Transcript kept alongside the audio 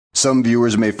Some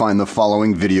viewers may find the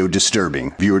following video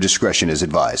disturbing. Viewer discretion is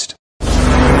advised.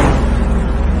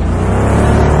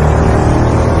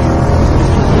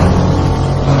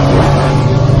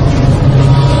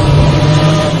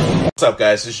 What's up,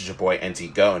 guys? This is your boy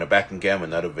NT Go, and I'm back again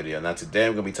with another video. Now today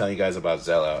I'm going to be telling you guys about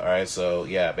Zello. Alright, so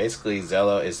yeah, basically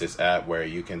Zello is this app where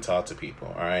you can talk to people.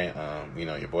 Alright, you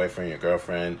know, your boyfriend, your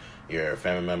girlfriend, your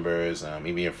family members,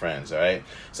 even your friends. Alright,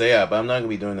 so yeah, but I'm not going to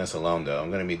be doing this alone though. I'm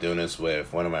going to be doing this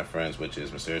with one of my friends, which is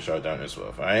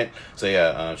MSDWølf. Alright, so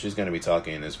yeah, she's going to be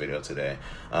talking in this video today.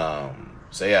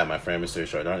 So yeah, my friend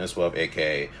MSDWølf,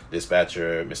 aka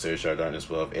Dispatcher,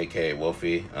 MSDWølf, aka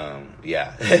Wolfie.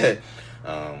 Yeah.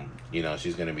 You know,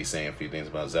 she's going to be saying a few things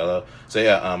about Zello. So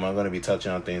yeah, I'm going to be touching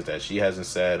on things that she hasn't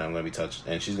said. And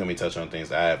she's going to be touching on things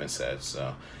that I haven't said.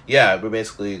 So yeah, we're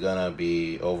basically going to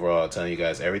be overall telling you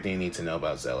guys everything you need to know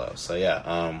about Zello. So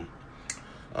yeah,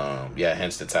 yeah,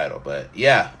 hence the title. But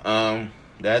yeah,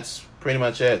 that's pretty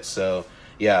much it. So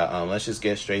yeah, let's just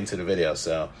get straight into the video.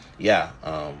 So yeah,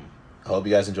 hope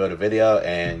you guys enjoyed the video,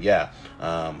 and yeah,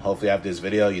 hopefully after this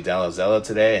video you download Zello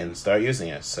today and start using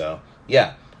it. So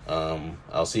yeah.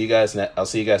 I'll see you guys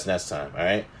next time. All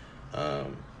right.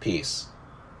 Peace.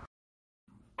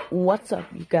 What's up,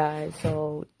 you guys?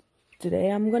 So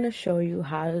today I'm gonna show you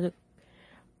how to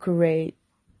create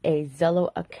a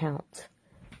Zello account.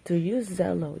 To use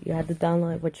Zello, you have to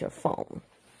download it with your phone.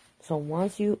 So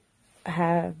once you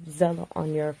have Zello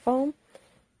on your phone,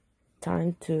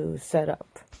 time to set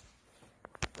up.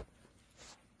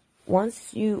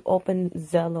 Once you open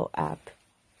Zello app,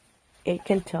 it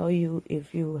can tell you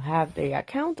if you have the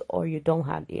account or you don't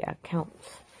have the account.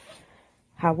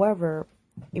 However,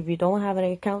 if you don't have an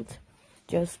account,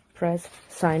 just press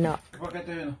sign up.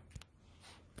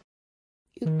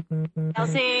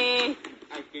 Elsie,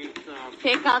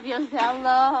 pick up your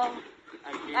Zello.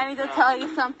 I need to tell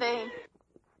you something.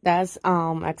 That's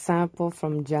example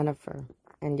from Jennifer,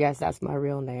 and yes, that's my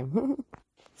real name.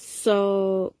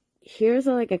 So here's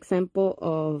a example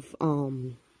of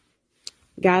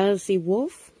Galaxy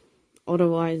Wolf,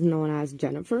 otherwise known as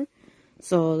Jennifer.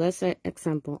 So let's say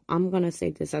example. I'm gonna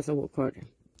say this as a recorder.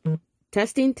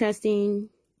 Testing, testing.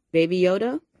 Baby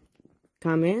Yoda,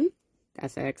 come in.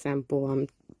 That's an example.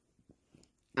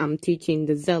 I'm teaching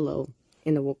the Zello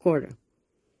in the recorder.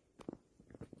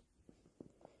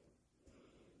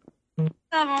 What's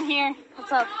up? I'm here.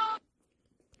 What's up?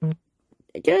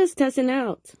 Just testing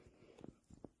out.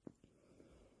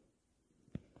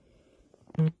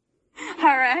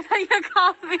 Alright, I thought you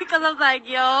called me because I was like,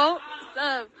 yo, what's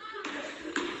up?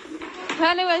 But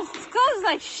anyways, school's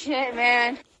like shit,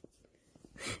 man.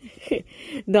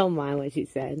 Don't mind what she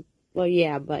said. Well,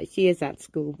 yeah, but she is at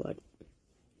school, but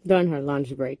during her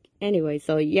lunch break. Anyway,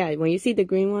 so yeah, when you see the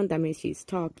green one, that means she's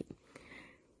talking.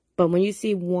 But when you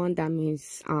see one, that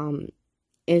means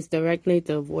it's directly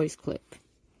the voice clip.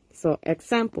 So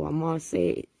example, I'm gonna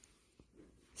say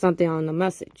something on the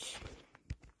message.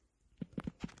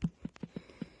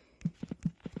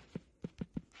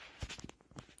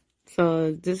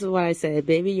 So this is what I said.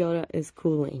 Baby Yoda is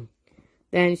cooling.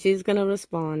 Then she's going to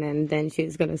respond, and then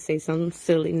she's going to say some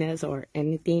silliness or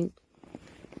anything.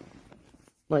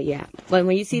 But yeah. But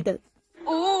when you see the...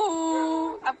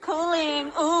 Ooh, I'm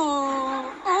cooling.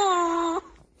 Ooh.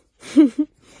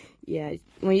 Yeah.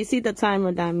 When you see the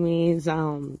timer, that means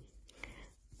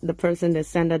the person that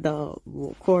sent the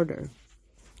recorder.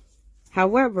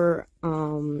 However,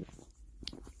 you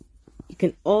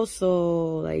can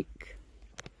also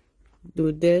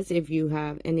do this if you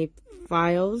have any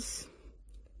files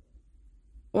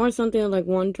or something like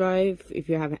OneDrive. If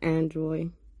you have an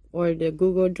Android or the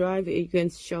Google Drive, it can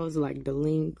show the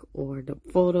link or the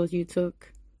photos you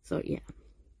took. So yeah.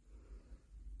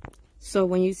 So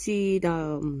when you see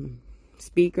the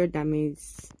speaker, that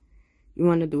means you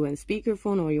want to do a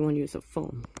speakerphone or you want to use a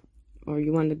phone, or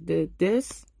you want to do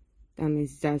this. That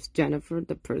means that's Jennifer,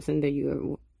 the person that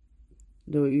you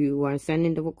are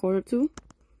sending the recorder to.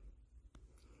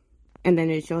 And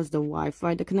then it shows the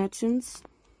Wi-Fi, the connections.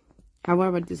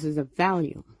 However, this is a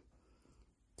value.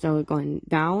 So going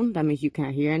down, that means you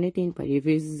can't hear anything. But if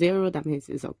it's 0, that means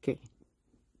it's okay.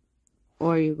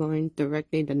 Or you're going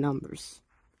directly the numbers.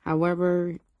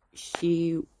 However,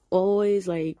 she always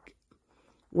wait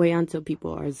until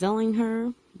people are selling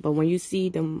her. But when you see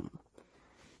the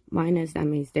minus, that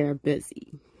means they're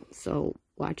busy. So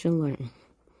watch and learn.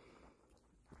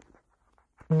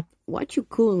 What you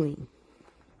cooling?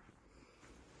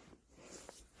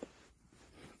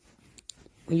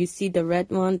 When you see the red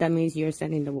one, that means you're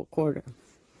sending the recorder.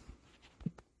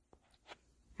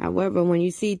 However, when you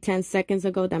see 10 seconds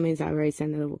ago, that means I already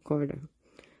sent the recorder.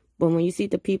 But when you see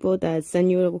the people that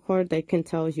send you a recorder, they can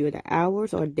tell you the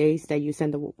hours or days that you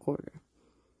send the recorder.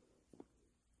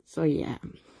 So yeah.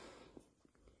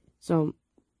 So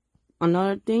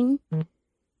another thing,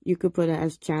 you could put it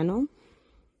as channel.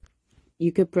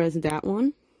 You could press that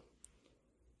one.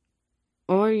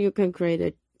 Or you can create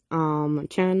a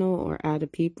channel or add a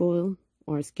people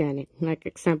or scan it. Like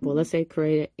example, let's say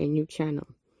create a new channel.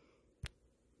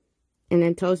 And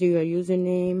then tells you your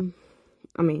username.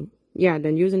 Yeah,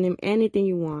 then username, anything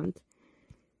you want.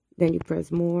 Then you press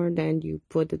more. Then you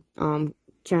put the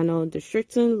channel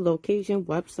description, location,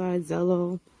 website,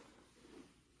 Zello,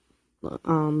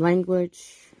 language,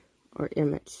 or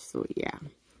image. So yeah.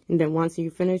 And then once you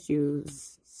finish, you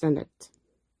send it.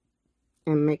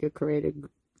 And make it create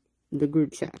the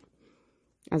group chat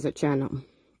as a channel.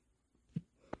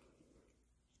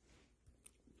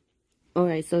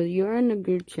 Alright, so you're in the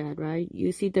group chat, right?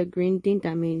 You see the green thing,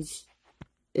 that means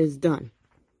it's done.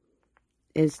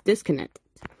 It's disconnected.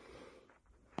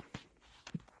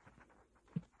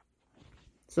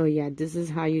 So yeah, this is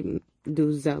how you do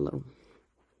Zello.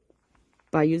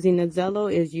 By using the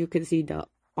Zello is you can see the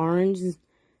orange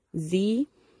Z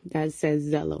that says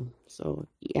Zello. So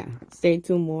yeah, stay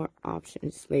tuned, more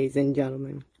options, ladies and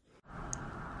gentlemen.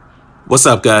 What's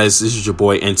up, guys? This is your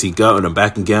boy NT Go, and I'm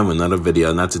back again with another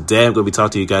video. Now today I'm going to be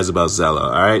talking to you guys about Zello.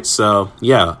 All right, so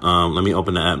yeah, let me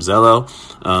open the app Zello.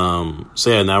 So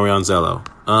yeah, now we're on Zello.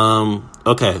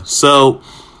 Okay, so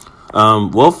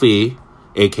Wolfie,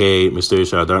 aka Mysterious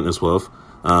Shadow Darkness Wolf,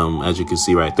 as you can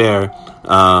see right there.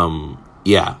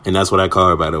 Yeah, and that's what I call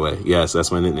her, by the way. Yes,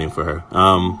 that's my nickname for her.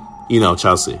 You know,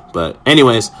 Chelsea. But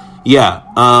anyways, yeah,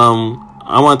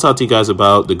 I want to talk to you guys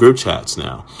about the group chats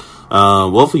now.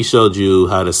 Wolfie showed you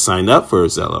how to sign up for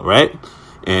Zello, right?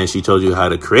 And she told you how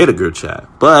to create a group chat.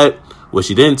 But what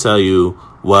she didn't tell you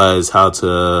was how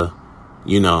to,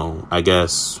 you know, I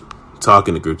guess, talk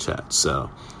in the group chat. So,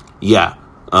 yeah,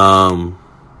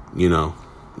 you know,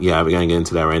 yeah, we're going to get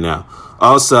into that right now.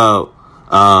 Also,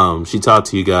 she talked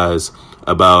to you guys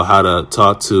about how to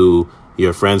talk to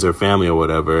your friends or family or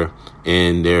whatever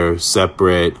in their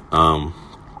separate,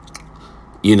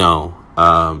 you know,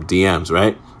 DMs,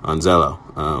 right? On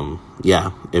Zello.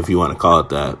 Yeah, if you want to call it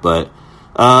that. But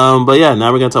yeah,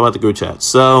 now we're going to talk about the group chat.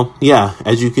 So, yeah,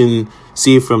 as you can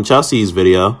see from Chelsea's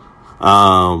video,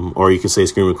 or you can say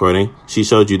screen recording, she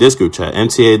showed you this group chat,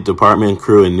 MTA department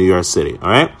crew in New York City. All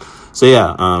right. So,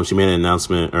 yeah, she made an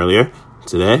announcement earlier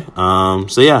today.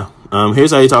 So, yeah,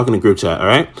 here's how you talk in the group chat. All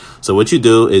right. So what you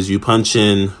do is you punch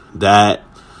in that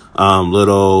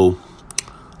little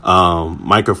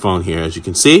microphone here, as you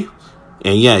can see.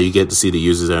 And yeah, you get to see the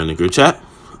users that are in the group chat.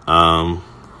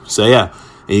 So yeah,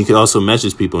 and you can also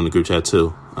message people in the group chat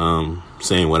too,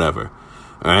 saying whatever.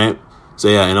 All right. So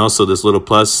yeah, and also this little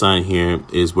plus sign here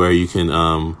is where you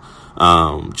can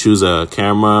choose a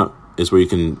camera. Is where you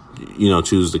can, you know,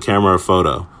 choose the camera or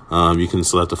photo. You can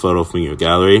select a photo from your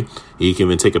gallery. You can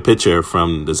even take a picture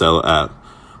from the Zello app.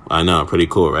 I know, pretty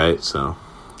cool, right? So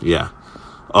yeah.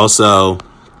 Also,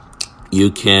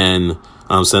 you can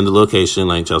send the location,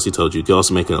 like Chelsea told you. You can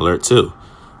also make an alert too.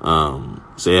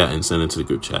 So yeah, and send it to the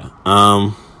group chat.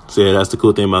 So yeah, that's the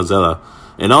cool thing about Zello.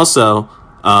 And also,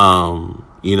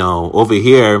 you know, over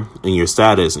here in your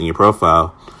status, in your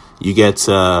profile, you get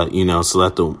to, you know,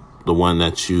 select the one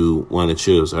that you want to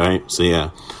choose. All right. So yeah.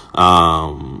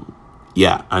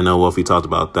 Yeah, I know Wolfie talked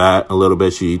about that a little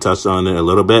bit. She touched on it a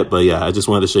little bit, but yeah, I just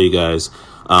wanted to show you guys,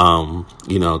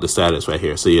 you know, the status right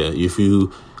here. So yeah, if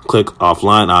you click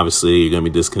offline, obviously you're going to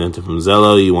be disconnected from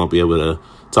Zello. You won't be able to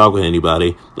talk with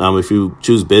anybody. If you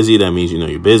choose busy, that means, you know,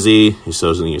 you're busy. It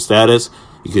shows in your status.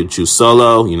 You could choose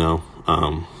solo, you know,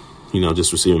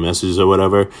 just receiving messages or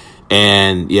whatever.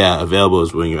 And yeah, available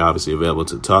is when you're obviously available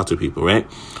to talk to people, right?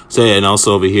 So yeah, and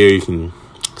also over here, you can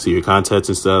see your contacts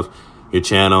and stuff, your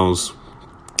channels.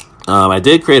 I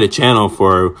did create a channel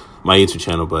for my YouTube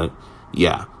channel, but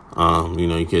yeah, you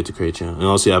know, you get to create a channel. And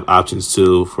also you have options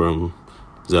too from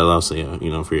Zello, so yeah, you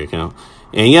know, for your account.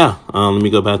 And yeah, let me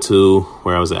go back to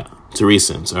where I was at, to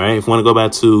recents. All right. If you want to go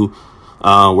back to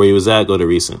where you was at, go to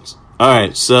recents. All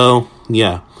right. So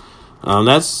yeah,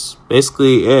 that's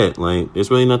basically it. Like, there's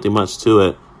really nothing much to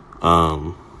it.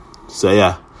 So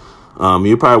yeah,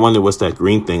 you probably wonder what's that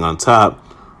green thing on top.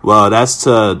 Well, that's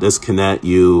to disconnect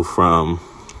you from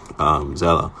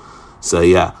Zello. So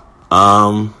yeah,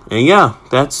 and yeah,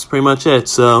 that's pretty much it.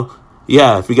 So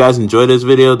yeah, if you guys enjoyed this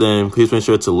video, then please make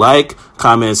sure to like,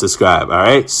 comment, and subscribe. All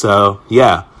right. So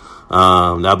yeah,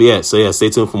 that'll be it. So yeah, stay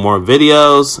tuned for more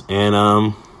videos,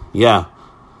 and yeah,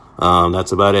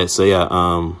 that's about it. So yeah,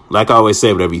 like I always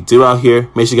say, whatever you do out here,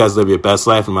 make sure you guys live your best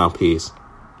life, and I'm out. Peace.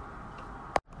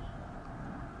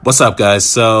 What's up, guys?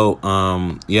 So,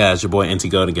 yeah, it's your boy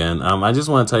NT Goat again. I just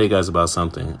want to tell you guys about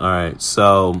something. All right,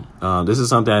 so this is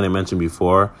something I didn't mention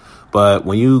before, but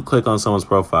when you click on someone's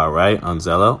profile, right, on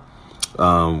Zello,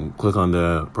 click on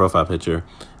the profile picture,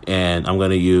 and I'm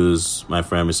going to use my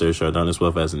friend Mr.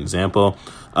 MSDWølf as an example.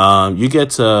 You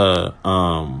get to,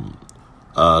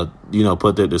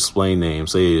 put their display name.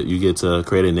 So you get to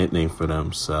create a nickname for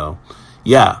them. So,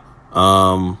 yeah,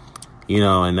 and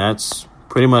that's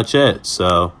pretty much it.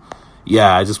 So,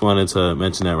 yeah, I just wanted to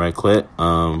mention that right quick.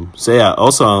 So, yeah,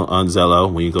 also on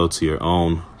Zello, when you go to your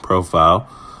own profile,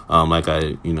 like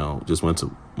I, just went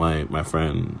to my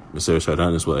friend, Mr.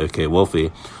 MSDWølf, aka Wolfie,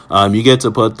 you get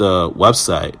to put the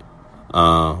website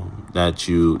that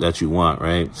you want,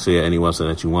 right? So, yeah, any website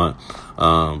that you want.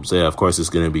 So, yeah, of course, it's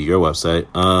going to be your website.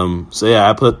 So, yeah,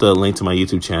 I put the link to my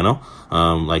YouTube channel,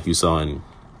 like you saw in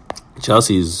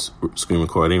Chelsea's screen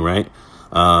recording, right?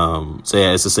 So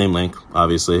yeah, it's the same link,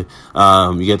 obviously.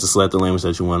 You get to select the language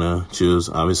that you want to choose.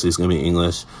 Obviously, it's going to be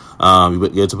English. You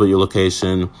get to put your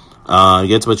location. You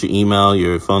get to put your email,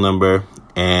 your phone number.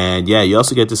 And yeah, you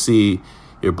also get to see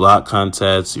your blocked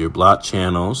contacts, your blocked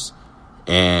channels,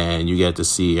 and you get to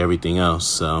see everything else.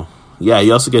 So yeah,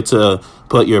 you also get to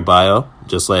put your bio,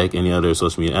 just like any other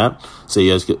social media app. So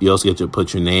you also get to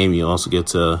put your name. You also get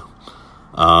to,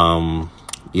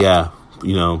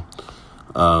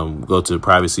 go to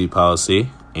privacy policy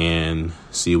and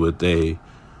see what they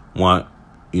want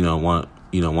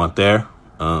there.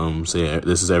 So yeah,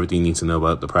 this is everything you need to know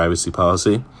about the privacy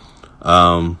policy.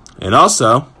 And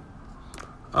also,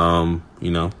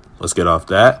 let's get off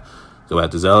that. Go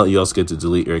back to Zello. You also get to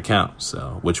delete your account.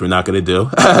 So, which we're not going to do.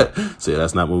 So yeah,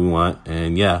 that's not what we want.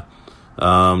 And yeah,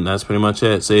 that's pretty much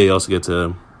it. So yeah, you also get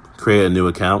to create a new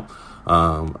account,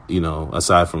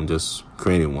 aside from just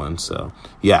creating one. So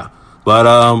yeah.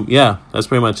 But, yeah, that's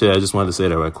pretty much it. I just wanted to say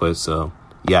that right quick. So,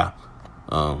 yeah,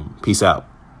 peace out.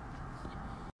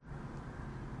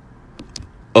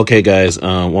 Okay, guys,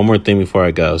 one more thing before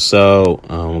I go. So,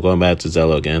 going back to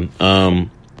Zello again. I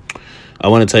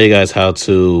want to tell you guys how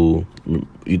to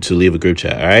leave a group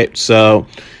chat, all right? So,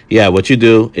 yeah, what you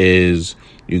do is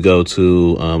you go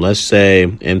to, let's say,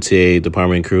 MTA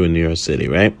Department Crew in New York City,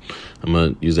 right? I'm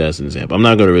going to use that as an example. I'm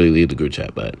not going to really leave the group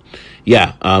chat, but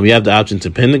yeah, you have the option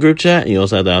to pin the group chat, and you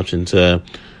also have the option to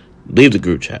leave the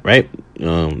group chat, right?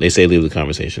 They say leave the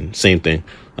conversation. Same thing.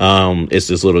 It's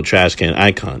this little trash can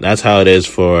icon. That's how it is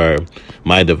for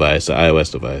my device, the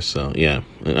iOS device. So, yeah,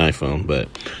 an iPhone. But,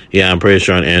 yeah, I'm pretty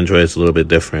sure on Android it's a little bit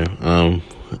different.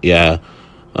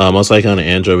 Most likely on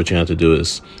Android, what you have to do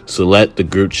is select the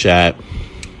group chat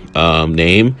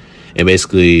name and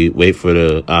basically wait for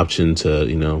the option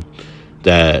to,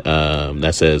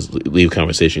 that says leave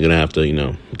conversation. You're going to have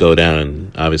to, go down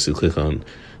and obviously click on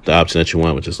the option that you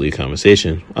want, which is leave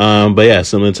conversation. But yeah,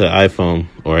 similar to iPhone,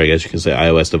 or I guess you can say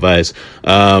iOS device.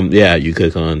 Yeah, you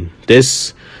click on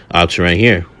this option right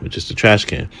here, which is the trash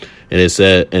can. And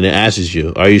it asks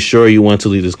you, are you sure you want to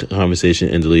leave this conversation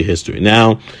and delete history?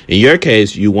 Now, in your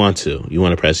case, you want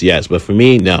to press yes. But for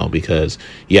me, no, because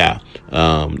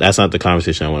that's not the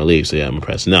conversation I want to leave. So yeah, I'm gonna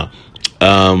press no.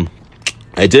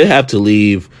 I did have to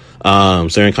leave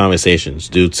certain conversations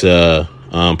due to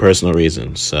personal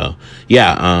reasons. So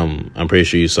yeah, I'm pretty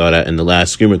sure you saw that in the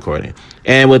last screen recording.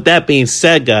 And with that being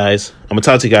said, guys, I'm gonna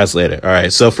talk to you guys later. All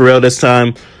right, so for real this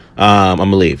time, I'm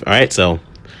gonna leave. All right, so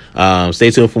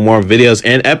stay tuned for more videos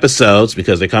and episodes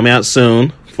because they're coming out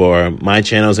soon for my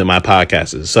channels and my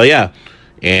podcasts. So yeah,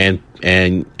 and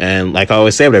like I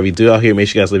always say, whatever you do out here, make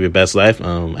sure you guys live your best life.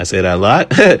 I say that a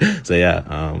lot. So yeah,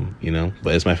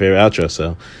 but it's my favorite outro.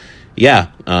 So yeah,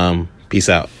 peace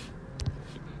out.